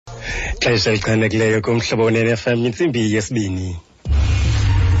Xesha elichanekileyo kumhlobo FM intsimbi yesibini.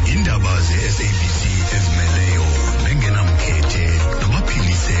 Indaba ze-SABC ezimeleyo nengenamkhethe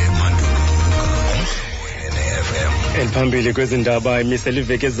nabaphilise manduluka FM. Eliphambili kwezi ndaba Imiselwe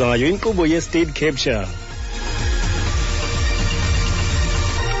iveki ezayo inkqubo ye-state capture.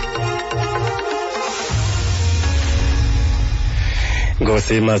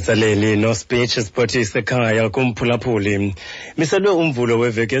 Ngosi Masaleni no speech sporty sekhaya kumphulaphuli. Miselwe umvulo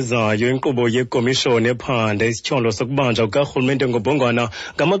weveki ezayo inkqubo yekomishoni ephanda isityholo sokubanjwa kukarhulumente ngobhongwana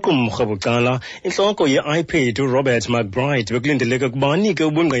ngamaqumrhu abucala. Intloko ye-IPID uRobert McBride bekulindeleke ukuba anike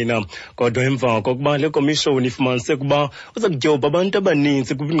ubungqina, kodwa emva kokuba le komishoni ifumanise ukuba uzakudyoba abantu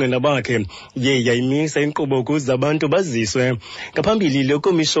abaninzi kubungqina bakhe yayimisa inkqubo ukuze abantu baziswe. Ngaphambili le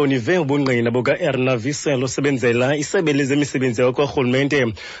komishoni ive ubungqina buka-Ernavisela osebenzela isebe lezemisebenzi yakwarhulumente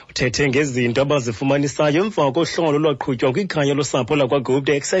uthethe ngezinto abazifumanisayo emva kohlolo lwaqhutywa kwikhaya losapho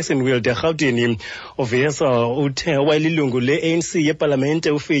lakwaGupta eXaxonville eRhawutini. Uvesa uthe wayelilungu le-ANC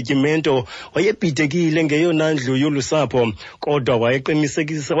yepalamente uFityimento wayebhidekile ngeyona ndlu yolu sapho, kodwa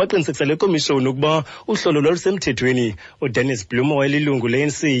waqinisekisa le komishoni ukuba uhlolo lwalusemthethweni. uDennis Bloem wayelilungu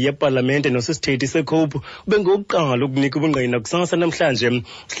le-ANC yepalamente nosisithethi seCope ubengokuqala ukunika ubungqina kusasa namhlanje.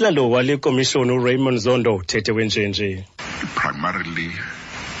 Sihlalo wale komishoni uRaymond Zondo uthethe wenjenje. Primarily,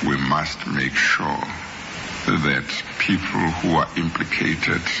 we must make sure that people who are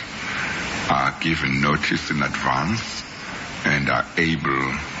implicated are given notice in advance and are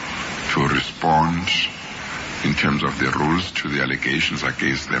able to respond in terms of the rules to the allegations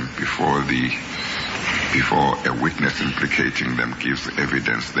against them before a witness implicating them gives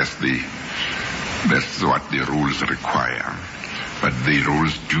evidence. That's what the rules require. But the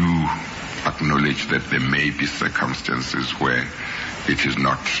rules do acknowledge that there may be circumstances where it is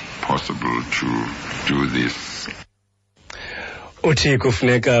not possible to do this. Uthi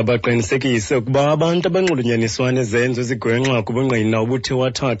kufuneka baqinisekise ukuba abantu abanxulunyaniswa nezenzo ezigwenxa kubungqina obuthe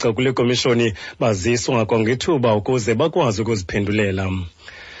wathaca kule komishoni baziswa kwangethuba ukuze bakwazi ukuziphendulela.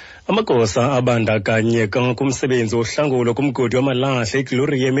 Amagosa abandakanyeka kumsebenzi wohlangulo kumgodi wamalahle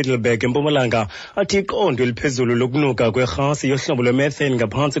iGloria eMiddelburg eMpumalanga athi iqondo eliphezulu lokunuka kwerhasi yohlobo lwemethane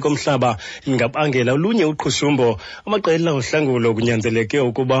ngaphantsi komhlaba lingabangela olunye uqhushumbo. Amaqela ohlangulo kunyanzeleke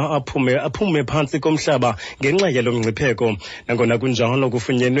ukuba aphume phantsi komhlaba ngenxa yalo mngcipheko. Nangona kunjalo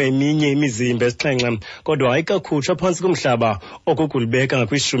kufunyenwe eminye imizimba esixhenxe kodwa ayikakhutshwa phantsi komhlaba. Oku kulibeka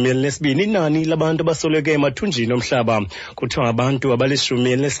kwi-12 inani labantu abasoleke emathunjini omhlaba. Kuthiwa abantu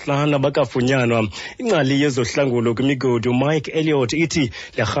abali-15 bakafunyanwa. Ingcali yezohlangulo kwimigodi uMike Elliott ithi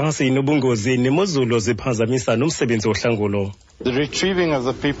le rhasi inobungozi nemozulu ziphazamisa nomsebenzi wohlangulo. The retrieving of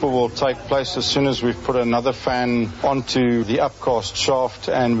the people will take place as soon as we've put another fan onto the upcast shaft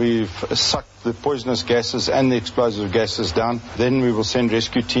and we've sucked the poisonous gases and the explosive gases down. Then we will send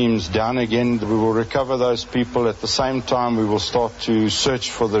rescue teams down again. We will recover those people. At the same time, we will start to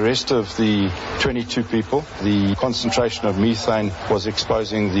search for the rest of the 22 people. The concentration of methane was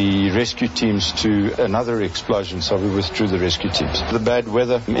exposing the rescue teams to another explosion, so we withdrew the rescue teams. The bad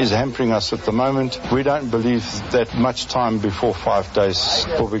weather is hampering us at the moment. We don't believe that much time before 5 days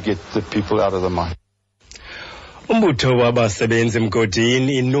before we get the people out of the mine. Umbutho wabasebenzi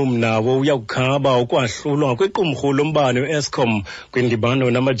mgodini inumnawo uyakukhaba ukwahlulwa kwiqumrhu lombane we-Eskom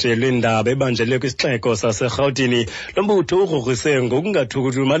kwindibano namajelo endaba ebanjelwe kwisixeko saseRhawutini. Lo mbutho ugrogrise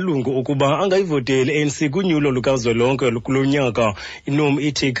ngokungathukuthi malungu ukuba angayivoteli ANC kunyulo lukazwelonke kulo nyaka. Inum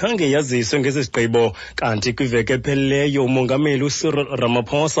ithi khange yaziswe ngezi sigqibo, kanti kwiveki epheleleyo umongameli uCyril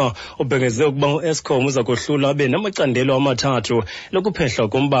Ramaphosa ubhengeze ukuba u-Eskom uza kohlulwa abe namacandelo amathathu: lokuphehlwa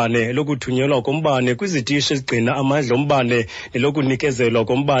kombane, lokuthunyelwa kombane kwizitishi ezigcina amandla ombane, nelokunikezelwa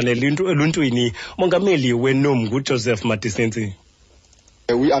kombane eluntwini. Umongameli weNUM nguJoseph Matisenzi.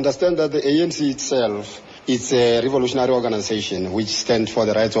 We understand that the ANC itself is a revolutionary organization which stands for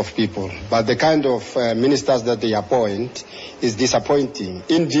the rights of people. But the kind of ministers that they appoint is disappointing.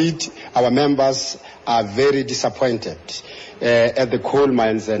 Indeed, our members are very disappointed at the coal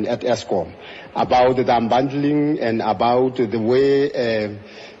mines and at Eskom about the unbundling and about the way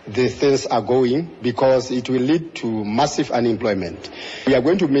the things are going, because it will lead to massive unemployment. We are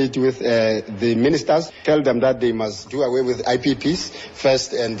going to meet with the ministers, tell them that they must do away with IPPs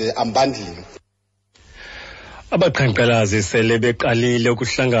first and the unbundling. Abaqhankqalazi sele beqalile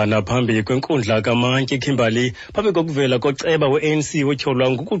ukuhlangana phambi kwenkundla kamantyi Kimberley phambi kokuvela koceba we-ANC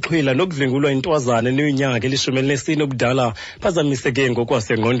otyholwa ngokuxhwila nokudlwengulwa intwazana eneminyaka eli-14 ubudala phazamiseke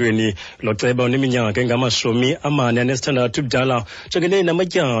ngokwasengqondweni. Lo ceba oneminyaka engama-46 ubudala jongene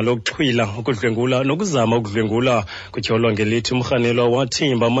namatyala okuxhwila, ukudlwengula nokuzama ukudlwengula. Kutyholwa ngelithi umrhanelwa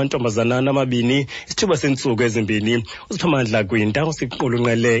wathimba amantombazana amabini isithuba seentsuku ezimbini. Uziphamandla kwinta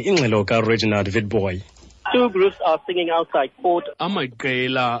usiqulunqele ingxelo kaReginald Vidboy. Two groups are singing outside court.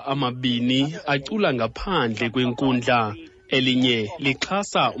 Amaqela amabini acula ngaphandle kwenkundla. Elinye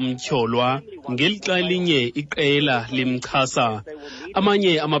lixhasa umtyholwa, ngelixa elinye iqela limxhasa.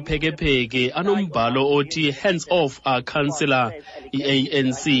 Amanye amaphekepheke anombhalo othi hands off our councillor.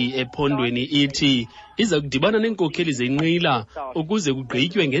 I-ANC ephondweni ithi iza kudibana neenkokheli zenqila ukuze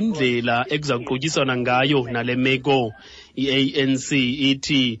kugqitywe ngendlela ekuzawuxotyiswana ngayo nale meko. I-ANC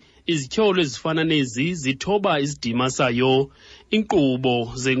ithi izityholo ezifana nezi zithoba isidima sayo.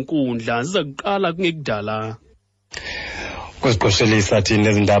 Inkqubo zenkundla ziza kuqala kungekudala. Kuziqoshelisa thina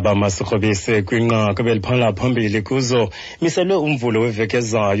ezi ndaba masikrobise kwinqaku beliphala phambili kuzo. Imiselwe umvulo weveki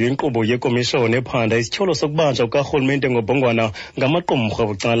ezayo inkqubo yekomishoni ephanda isityholo sokubanjwa kukarhulumente ngobhongwana ngamaqumrhu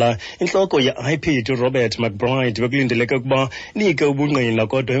abucala. Intloko ye-IPID uRobert McBride bekulindeleke ukuba inike ubungqina,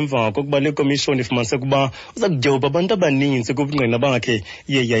 kodwa emva kokuba le komishoni ifumanise ukuba uzakudyoba abantu abaninzi kubungqina bakhe,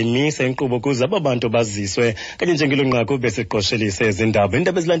 iye yayimisa inkqubo kuze aba bantu baziswe. Kanye njengelo nqaku besiqoshelise ezi ndaba.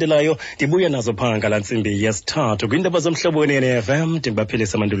 Iindaba ezilandelayo ndibuya nazo phaa ngala ntsimbi yesithathu kwiindaba zomhlobo FM.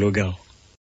 Ndingabaphilisa Manduluka.